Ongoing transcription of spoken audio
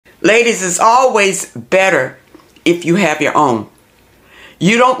Ladies, it's always better if you have your own.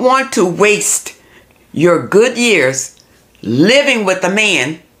 You don't want to waste your good years living with a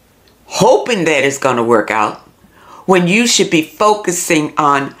man hoping that it's going to work out when you should be focusing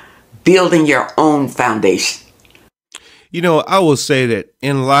on building your own foundation. You know, I will say that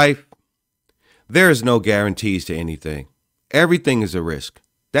in life, there is no guarantees to anything. Everything is a risk.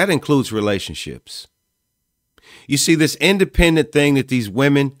 That includes relationships. You see, this independent thing that these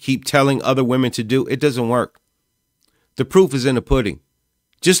women keep telling other women to do, it doesn't work. The proof is in the pudding.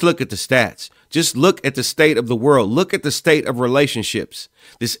 Just look at the stats. Just look at the state of the world. Look at the state of relationships.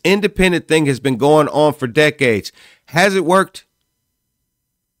 This independent thing has been going on for decades. Has it worked?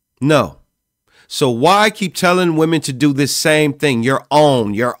 No. So why keep telling women to do this same thing? Your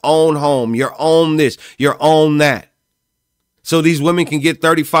own home, your own this, your own that. So these women can get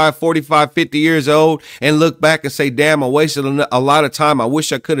 35, 45, 50 years old and look back and say, damn, I wasted a lot of time. I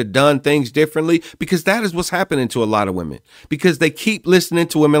wish I could have done things differently, because that is what's happening to a lot of women, because they keep listening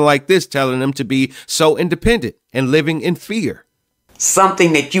to women like this, telling them to be so independent and living in fear.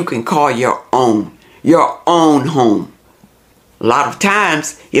 Something that you can call your own home. A lot of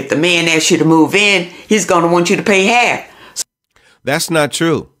times, if the man asks you to move in, he's going to want you to pay half. That's not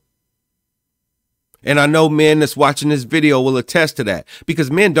true. And I know men that's watching this video will attest to that,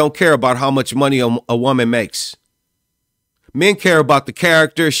 because men don't care about how much money a woman makes. Men care about the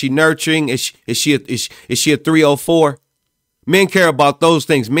character. Is she nurturing? Is she a 304? Men care about those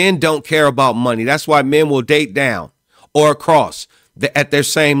things. Men don't care about money. That's why men will date down or across at their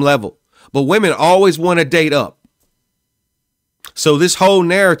same level. But women always want to date up. So this whole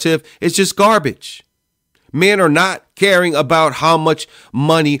narrative is just garbage. Men are not caring about how much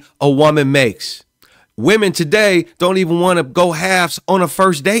money a woman makes. Women today don't even want to go halves on a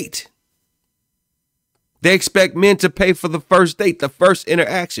first date. They expect men to pay for the first date, the first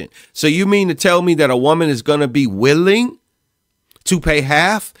interaction. So you mean to tell me that a woman is going to be willing to pay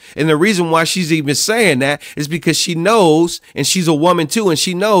half? And the reason why she's even saying that is because she knows, and she's a woman too, and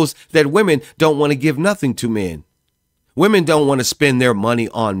she knows that women don't want to give nothing to men. Women don't want to spend their money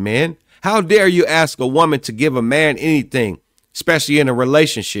on men. How dare you ask a woman to give a man anything, especially in a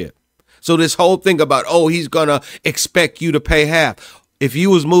relationship? So this whole thing about, oh, he's going to expect you to pay half. If you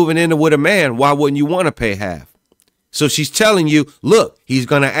was moving in with a man, why wouldn't you want to pay half? So she's telling you, look, he's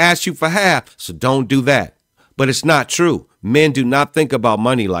going to ask you for half, so don't do that. But it's not true. Men do not think about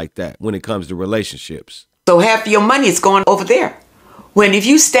money like that when it comes to relationships. So half of your money is going over there. When if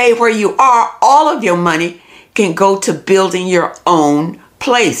you stay where you are, all of your money can go to building your own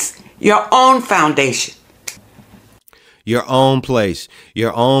place, your own foundation. Your own place,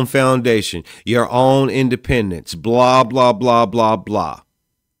 your own foundation, your own independence, blah, blah, blah, blah, blah.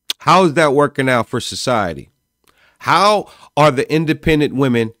 How is that working out for society? How are the independent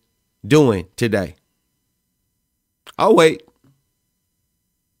women doing today? I'll wait.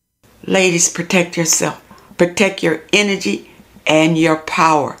 Ladies, protect yourself. Protect your energy and your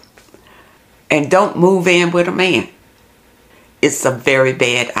power. And don't move in with a man. It's a very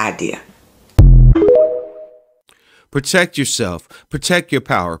bad idea. Protect yourself. Protect your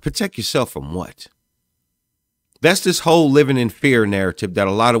power. Protect yourself from what? That's this whole living in fear narrative that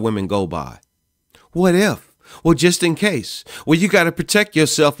a lot of women go by. What if? Well, just in case. Well, you got to protect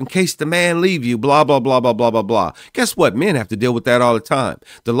yourself in case the man leave you, blah, blah, blah, blah, blah, blah, blah. Guess what? Men have to deal with that all the time.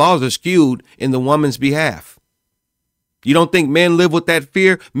 The laws are skewed in the woman's behalf. You don't think men live with that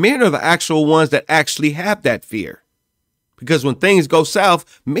fear? Men are the actual ones that actually have that fear. Because when things go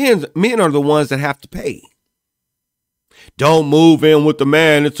south, men are the ones that have to pay. Don't move in with the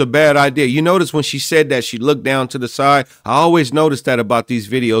man. It's a bad idea. You notice when she said that, she looked down to the side. I always notice that about these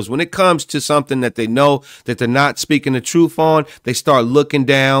videos. When it comes to something that they know that they're not speaking the truth on, they start looking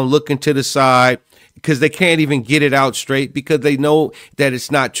down, looking to the side, because they can't even get it out straight because they know that it's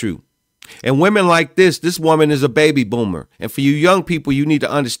not true. And women like this woman is a baby boomer. And for you young people, you need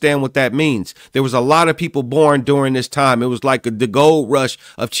to understand what that means. There was a lot of people born during this time. It was like the gold rush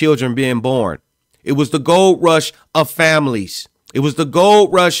of children being born. It was the gold rush of families. It was the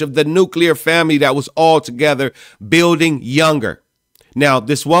gold rush of the nuclear family that was all together building younger. Now,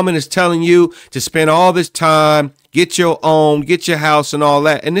 this woman is telling you to spend all this time, get your own, get your house and all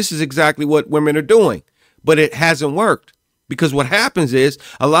that. And this is exactly what women are doing. But it hasn't worked, because what happens is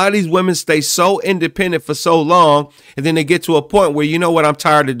a lot of these women stay so independent for so long, and then they get to a point where, you know what, I'm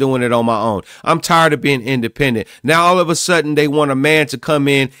tired of doing it on my own. I'm tired of being independent. Now, all of a sudden, they want a man to come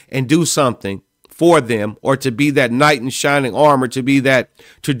in and do something for them, or to be that knight in shining armor, to be that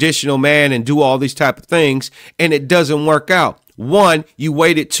traditional man and do all these type of things, and it doesn't work out. One, you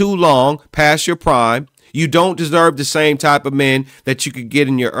waited too long past your prime. You don't deserve the same type of men that you could get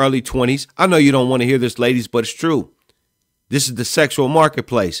in your early 20s. I know you don't want to hear this, ladies, but it's true. This is the sexual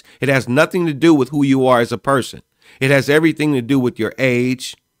marketplace. It has nothing to do with who you are as a person. It has everything to do with your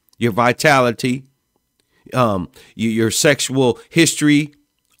age, your vitality, your sexual history,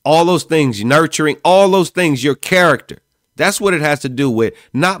 all those things, your nurturing, all those things, your character. That's what it has to do with,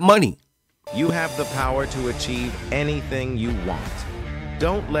 not money. You have the power to achieve anything you want.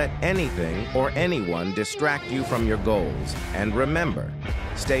 Don't let anything or anyone distract you from your goals. And remember,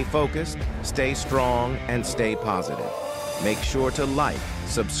 stay focused, stay strong, and stay positive. Make sure to like,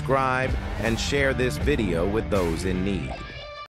 subscribe, and share this video with those in need.